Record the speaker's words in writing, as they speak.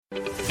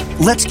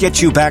Let's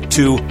get you back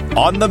to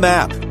On the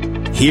Map.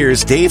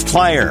 Here's Dave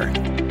Plyer.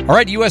 All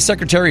right, U.S.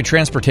 Secretary of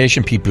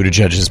Transportation Pete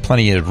Buttigieg has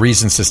plenty of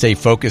reasons to stay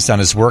focused on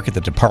his work at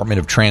the Department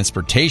of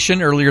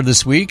Transportation. Earlier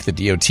this week, the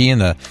DOT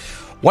and the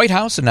White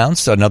House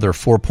announced another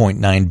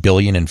 $4.9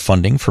 billion in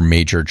funding for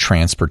major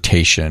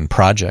transportation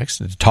projects.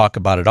 And to talk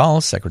about it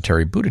all,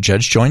 Secretary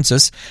Buttigieg joins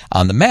us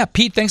on the map.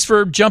 Pete, thanks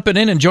for jumping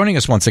in and joining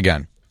us once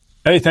again.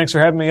 Hey, thanks for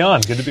having me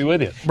on. Good to be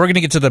with you. We're going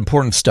to get to the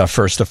important stuff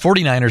first. The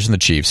 49ers and the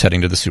Chiefs heading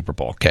to the Super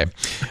Bowl. Okay.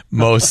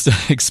 Most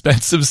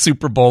expensive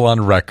Super Bowl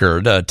on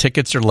record.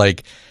 Tickets are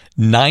like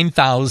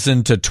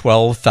 $9,000 to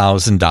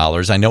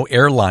 $12,000. I know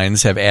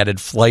airlines have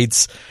added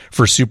flights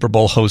for Super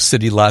Bowl host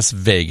city Las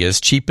Vegas.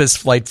 Cheapest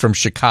flight from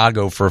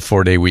Chicago for a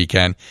 4-day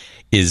weekend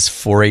is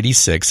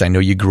 $486. I know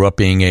you grew up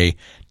being a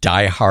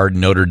diehard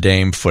Notre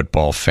Dame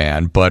football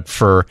fan, but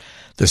for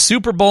the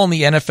Super Bowl and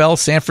the NFL,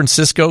 San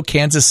Francisco,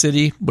 Kansas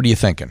City, what are you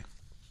thinking?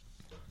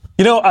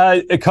 You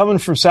know, coming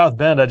from South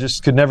Bend, I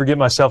just could never get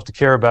myself to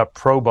care about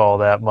pro ball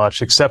that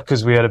much, except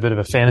because we had a bit of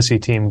a fantasy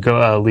team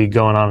league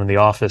going on in the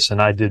office,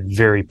 and I did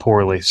very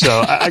poorly.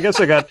 So I guess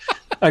I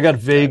got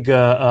vague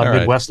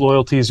Midwest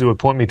loyalties who would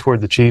point me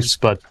toward the Chiefs,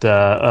 but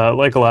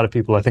like a lot of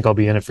people, I think I'll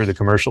be in it for the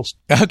commercials.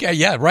 Okay,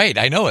 yeah, right.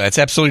 I know. That's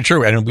absolutely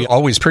true. And we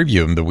always preview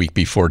them the week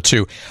before,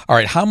 too. All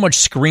right, how much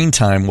screen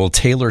time will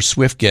Taylor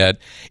Swift get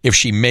if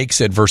she makes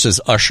it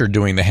versus Usher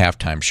doing the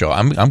halftime show?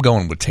 I'm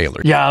going with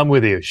Taylor. Yeah, I'm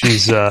with you.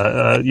 She's,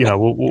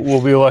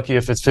 we'll be lucky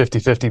if it's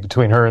 50-50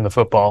 between her and the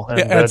football.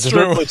 And, that's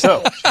true.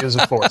 So. She is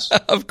a force.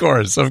 Of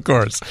course.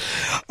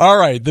 All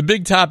right, the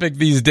big topic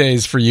these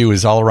days for you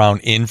is all around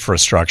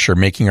infrastructure,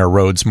 making our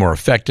roads more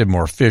effective,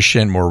 more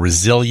efficient, more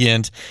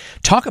resilient.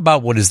 Talk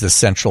about what is the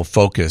central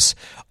focus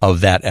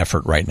of that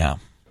effort right now.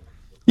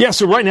 Yeah,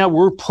 so right now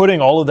we're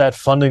putting all of that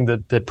funding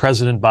that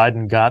President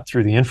Biden got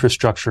through the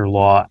infrastructure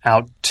law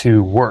out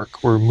to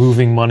work. We're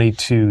moving money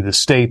to the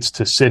states,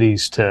 to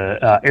cities,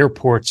 to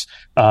airports.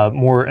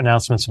 More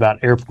announcements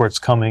about airports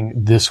coming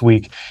this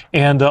week.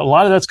 And a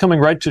lot of that's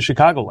coming right to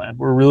Chicagoland.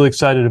 We're really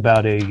excited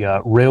about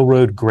a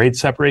railroad grade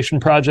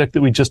separation project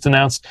that we just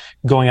announced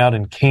going out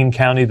in Kane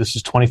County. This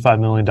is $25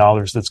 million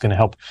that's going to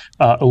help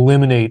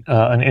eliminate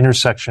an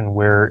intersection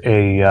where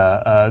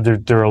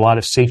there are a lot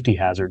of safety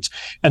hazards.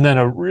 And then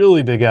a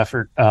really big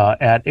effort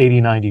at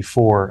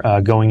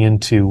 8094 going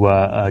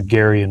into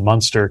Gary and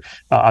Munster.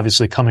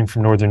 Obviously, coming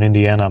from northern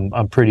Indiana,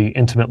 I'm pretty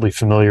intimately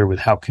familiar with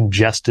how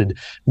congested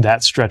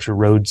that stretch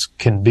of roads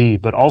can be,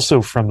 but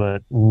also from a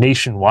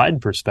nationwide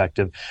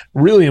perspective,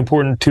 really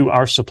important to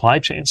our supply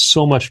chain.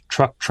 So much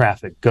truck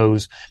traffic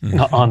goes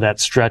on that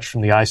stretch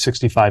from the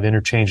I-65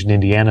 interchange in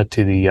Indiana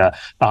to the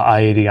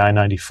I-80,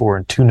 I-94,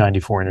 and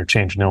 294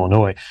 interchange in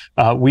Illinois.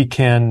 We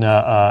can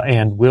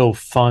and will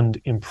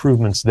fund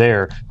improvements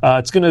there.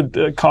 It's going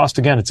to cost,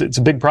 again, it's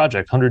a big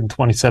project,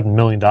 $127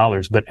 million,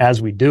 but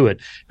as we do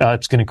it,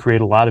 it's going to create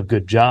a lot of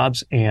good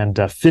jobs, and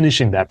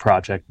finishing that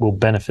project will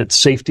benefit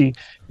safety,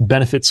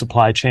 benefit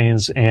supply chains,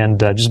 and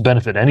just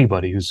benefit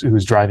anybody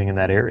who's driving in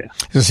that area. I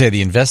was going to say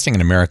the Investing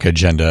in America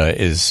agenda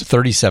is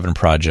 37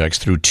 projects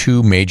through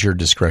 2 major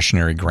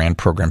discretionary grant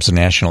programs, the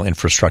National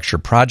Infrastructure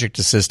Project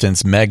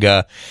Assistance,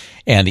 MEGA,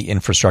 and the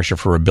Infrastructure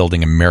for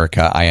Rebuilding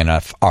America,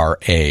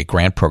 INFRA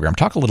grant program.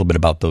 Talk a little bit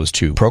about those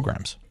 2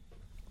 programs.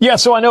 Yeah,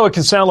 so I know it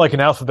can sound like an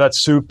alphabet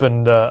soup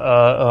and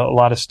a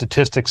lot of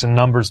statistics and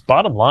numbers.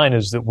 Bottom line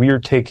is that we are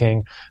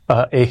taking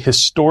a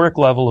historic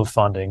level of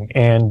funding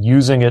and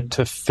using it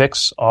to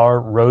fix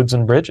our roads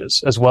and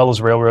bridges, as well as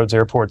railroads,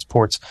 airports,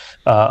 ports,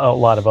 a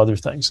lot of other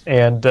things.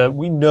 And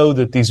we know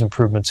that these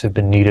improvements have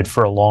been needed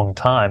for a long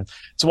time.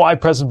 It's why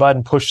President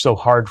Biden pushed so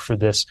hard for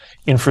this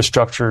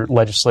infrastructure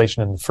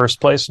legislation in the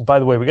first place. And by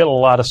the way, we got a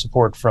lot of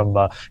support from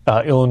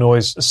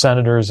Illinois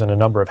senators and a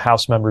number of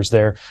House members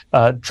there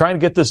trying to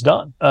get this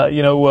done.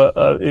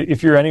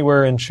 If you're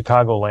anywhere in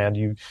Chicagoland,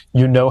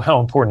 you know how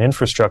important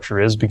infrastructure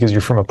is because you're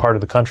from a part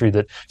of the country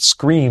that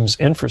screams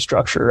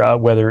infrastructure,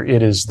 whether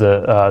it is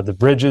the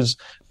bridges,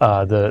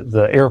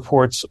 the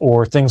airports,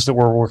 or things that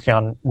we're working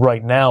on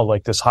right now,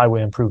 like this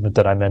highway improvement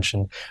that I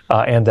mentioned,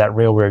 and that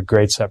railroad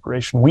grade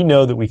separation. We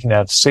know that we can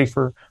have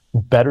safer,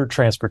 better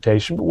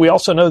transportation, but we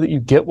also know that you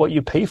get what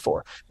you pay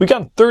for. We've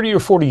gone 30 or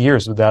 40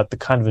 years without the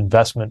kind of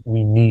investment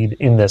we need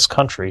in this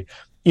country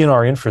in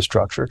our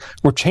infrastructure.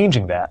 We're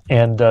changing that,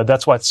 and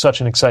that's why it's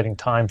such an exciting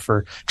time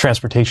for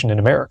transportation in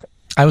America.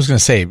 I was going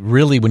to say,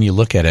 really, when you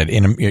look at it,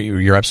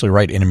 you're absolutely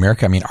right. In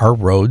America, I mean, our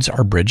roads,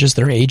 our bridges,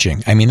 they're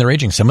aging. They're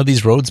aging. Some of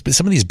these roads,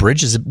 some of these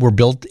bridges were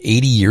built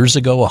 80 years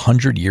ago,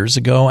 100 years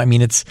ago.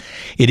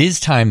 It is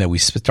time that we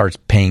start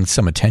paying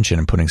some attention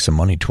and putting some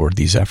money toward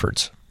these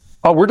efforts.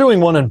 We're doing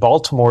one in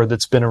Baltimore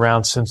that's been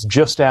around since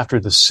just after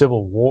the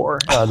Civil War,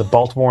 the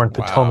Baltimore and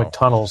Potomac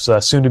tunnels,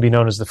 soon to be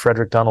known as the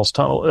Frederick Douglass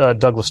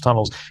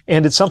tunnels.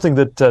 And it's something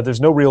that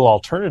there's no real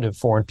alternative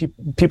for,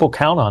 and people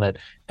count on it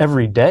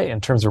every day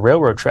in terms of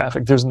railroad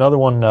traffic. There's another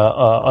one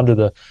under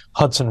the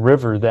Hudson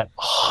River that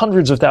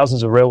hundreds of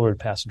thousands of railroad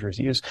passengers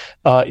use.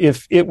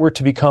 If it were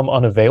to become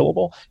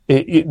unavailable,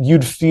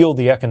 you'd feel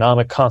the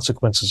economic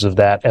consequences of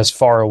that as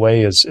far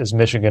away as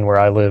Michigan, where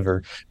I live,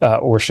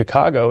 or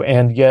Chicago,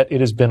 and yet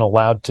it has been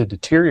allowed to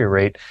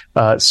deteriorate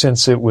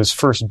since it was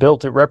first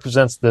built. It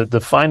represents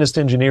the finest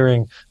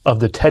engineering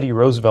of the Teddy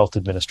Roosevelt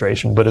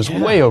administration, but is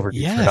way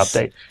overdue for an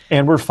update.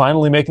 And we're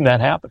finally making that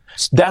happen.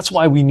 That's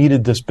why we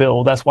needed this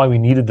bill. That's why we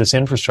needed this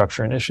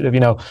infrastructure initiative.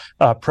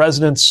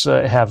 Presidents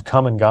have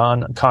come and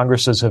gone.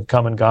 Congresses have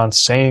come and gone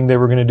saying they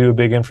were going to do a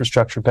big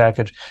infrastructure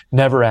package.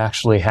 Never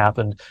actually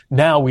happened.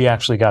 Now we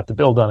actually got the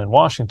bill done in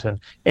Washington,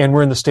 and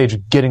we're in the stage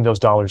of getting those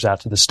dollars out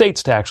to the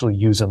states to actually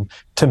use them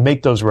to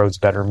make those roads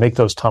better, make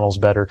those tunnels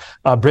better.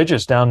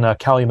 Bridges down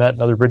Calumet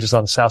and other bridges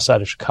on the south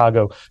side of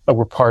Chicago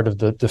were part of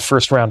the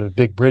first round of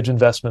big bridge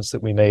investments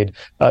that we made.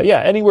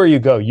 Anywhere you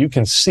go, you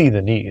can see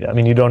the need. I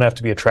mean, you don't have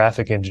to be a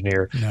traffic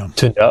engineer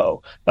to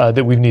know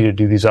that we've needed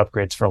to do these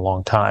upgrades for a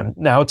long time.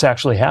 Now it's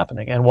actually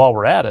happening. And while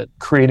we're at it,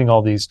 creating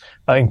all these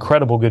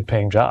incredible good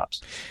paying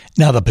jobs.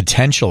 Now, the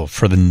potential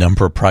for the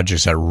number of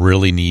projects that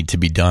really need to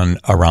be done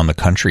around the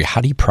country, how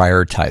do you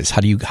prioritize?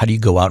 How do you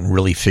go out and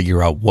really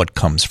figure out what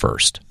comes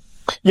first?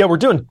 Yeah, we're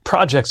doing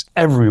projects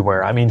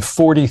everywhere. I mean,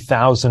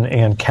 40,000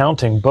 and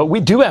counting, but we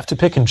do have to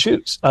pick and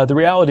choose. The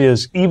reality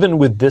is, even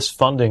with this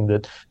funding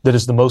that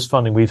is the most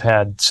funding we've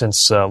had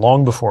since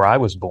long before I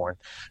was born,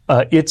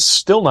 it's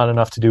still not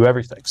enough to do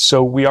everything.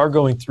 So we are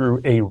going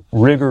through a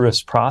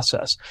rigorous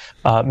process,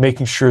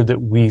 making sure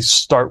that we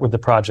start with the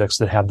projects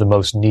that have the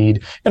most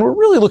need. And we're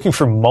really looking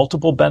for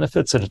multiple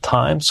benefits at a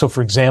time. So,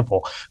 for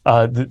example,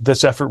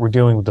 this effort we're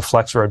doing with the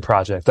Flex Road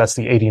project, that's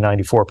the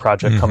 8094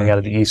 project coming out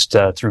of the east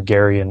through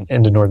Gary and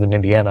into northern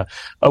Indiana.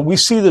 We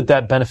see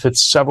that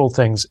benefits several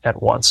things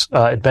at once.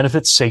 It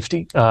benefits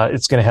safety.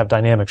 It's going to have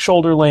dynamic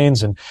shoulder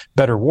lanes and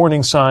better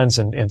warning signs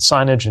and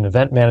signage and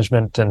event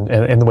management,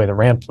 and the way the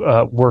ramp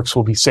works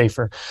will be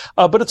safer.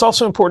 But it's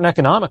also important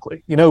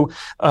economically.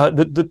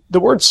 The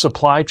word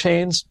supply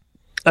chains,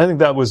 I think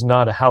that was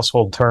not a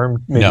household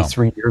term maybe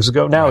 3 years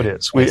ago. Now it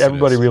is.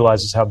 Everybody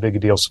realizes how big a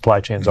deal supply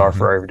chains are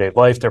for our everyday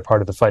life. They're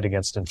part of the fight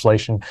against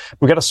inflation.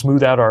 We've got to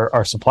smooth out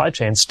our supply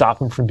chains, stop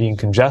them from being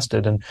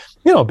congested. And,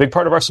 a big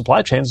part of our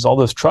supply chains is all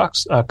those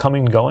trucks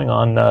coming and going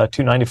on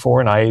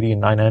 294 and I-80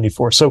 and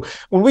 994. So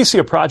when we see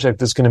a project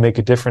that's going to make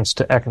a difference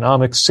to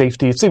economics,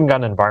 safety, it's even got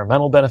an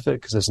environmental benefit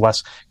because there's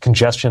less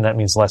congestion. That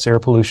means less air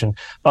pollution.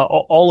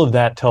 All of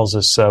that tells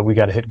us we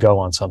got to hit go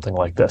on something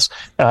like this.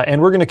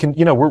 And we're going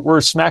to, we're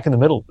smack in the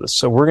middle of this.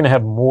 So we're going to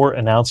have more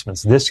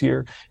announcements this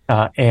year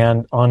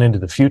and on into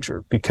the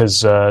future because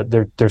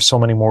there's so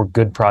many more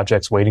good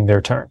projects waiting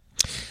their turn.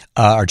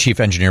 Our chief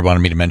engineer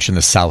wanted me to mention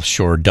the South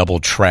Shore double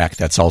track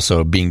that's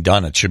also being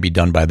done. It should be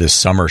done by this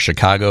summer,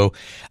 Chicago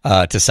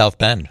to South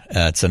Bend.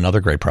 It's another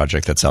great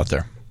project that's out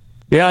there.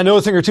 Yeah, I know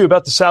a thing or two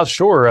about the South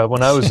Shore.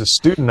 When I was a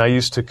student, I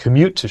used to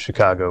commute to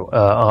Chicago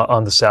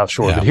on the South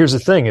Shore. Yeah. But here's the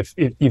thing.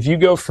 If you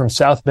go from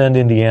South Bend,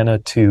 Indiana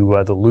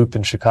to the Loop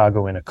in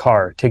Chicago in a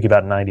car, it'd take you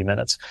about 90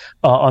 minutes.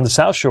 On the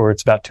South Shore,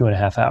 it's about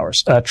 2.5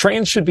 hours.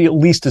 Trains should be at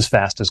least as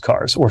fast as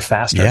cars or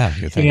faster. Yeah,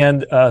 you think.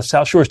 And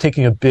South Shore is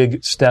taking a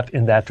big step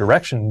in that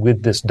direction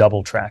with this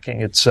double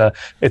tracking. It's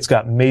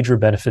got major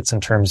benefits in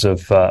terms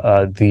of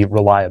the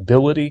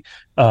reliability,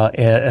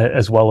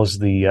 as well as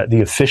the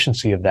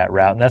efficiency of that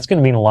route. And that's going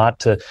to mean a lot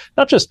to,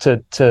 not just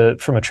to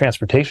from a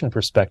transportation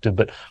perspective,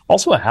 but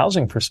also a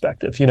housing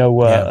perspective.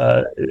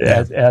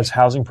 As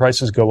housing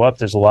prices go up,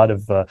 there's a lot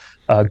of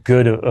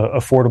good,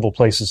 affordable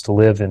places to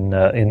live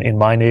in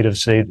my native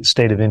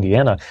state of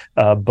Indiana,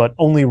 but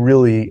only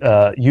really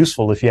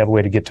useful if you have a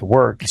way to get to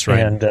work. That's right.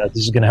 And this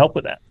is going to help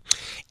with that.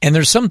 And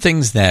there's some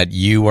things that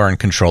you are in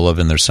control of,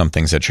 and there's some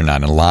things that you're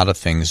not. And a lot of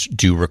things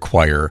do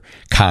require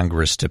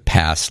Congress to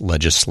pass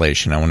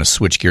legislation. I want to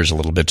switch gears a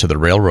little bit to the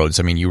railroads.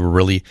 I mean, you were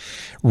really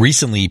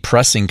recently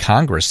pressing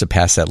Congress to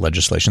pass that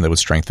legislation that would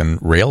strengthen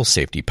rail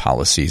safety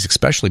policies,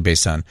 especially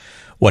based on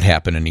what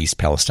happened in East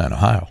Palestine,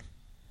 Ohio.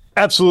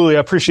 Absolutely. I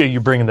appreciate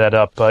you bringing that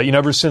up.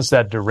 Ever since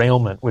that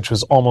derailment, which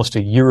was almost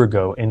a year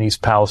ago in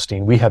East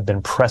Palestine, we have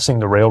been pressing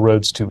the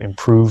railroads to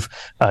improve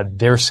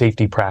their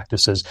safety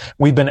practices.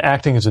 We've been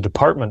acting as a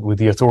department with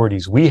the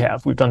authorities we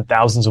have. We've done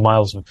thousands of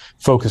miles of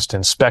focused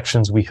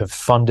inspections. We have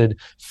funded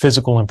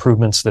physical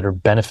improvements that are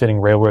benefiting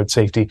railroad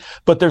safety.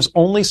 But there's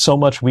only so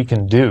much we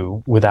can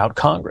do without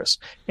Congress.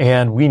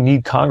 And we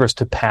need Congress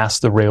to pass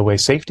the Railway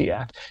Safety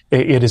Act.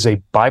 It is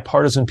a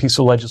bipartisan piece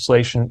of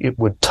legislation. It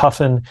would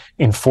toughen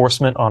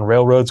enforcement on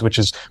railroads, which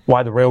is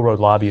why the railroad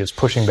lobby is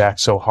pushing back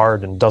so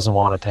hard and doesn't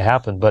want it to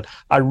happen. But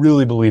I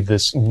really believe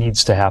this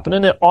needs to happen,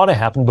 and it ought to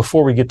happen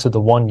before we get to the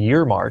 1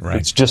 year mark. Right.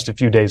 It's just a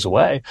few days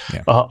away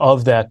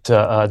of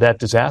that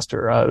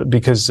disaster,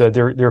 because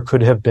there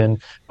could have been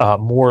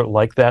more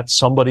like that.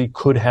 Somebody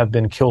could have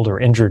been killed or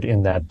injured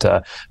in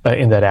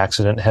that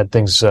accident had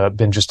things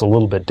been just a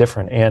little bit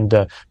different,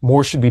 and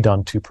more should be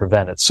done to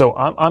prevent it. So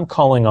I'm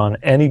calling on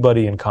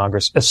anybody in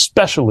Congress,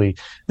 especially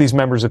these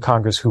members of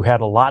Congress who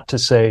had a lot to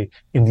say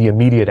in in the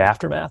immediate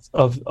aftermath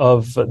of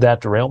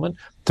that derailment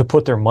to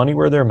put their money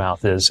where their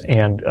mouth is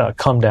and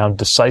come down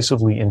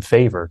decisively in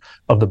favor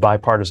of the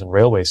Bipartisan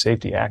Railway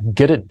Safety Act.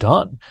 Get it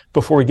done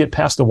before we get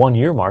past the 1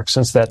 year mark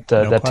since that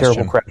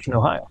terrible crash in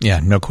Ohio. Yeah,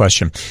 no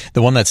question.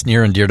 The one that's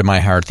near and dear to my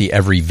heart, the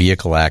Every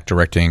Vehicle Act,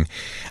 directing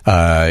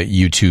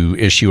you to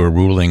issue a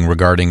ruling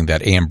regarding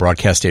that AM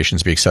broadcast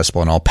stations be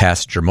accessible in all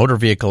passenger motor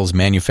vehicles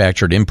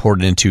manufactured,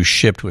 imported into,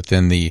 shipped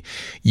within the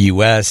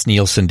U.S.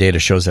 Nielsen data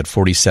shows that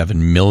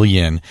 47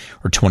 million,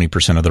 or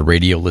 20% of the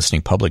radio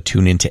listening public,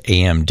 tune into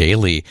AM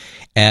daily.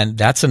 And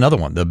that's another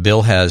one. The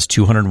bill has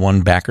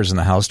 201 backers in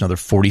the House, another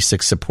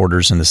 46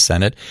 supporters in the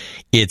Senate.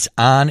 It's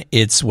on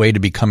its way to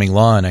becoming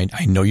law, and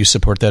I know you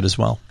support that as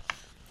well.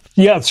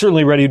 Yeah, it's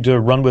certainly ready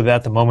to run with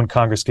that the moment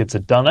Congress gets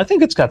it done. I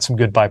think it's got some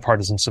good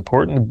bipartisan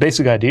support. And the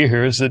basic idea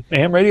here is that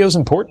AM radio is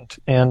important.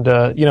 And,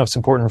 it's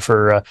important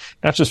for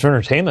not just for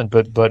entertainment,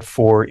 but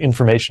for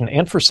information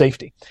and for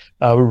safety.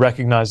 We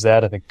recognize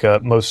that. I think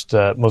most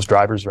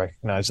drivers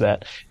recognize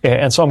that.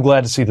 And so I'm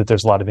glad to see that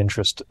there's a lot of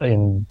interest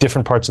in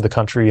different parts of the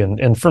country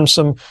and from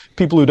some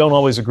people who don't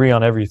always agree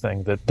on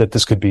everything that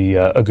this could be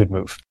a good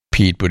move.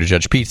 Pete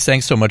Buttigieg. Pete,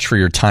 thanks so much for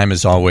your time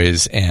as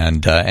always,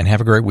 and have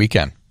a great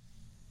weekend.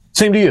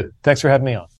 Same to you. Thanks for having me on.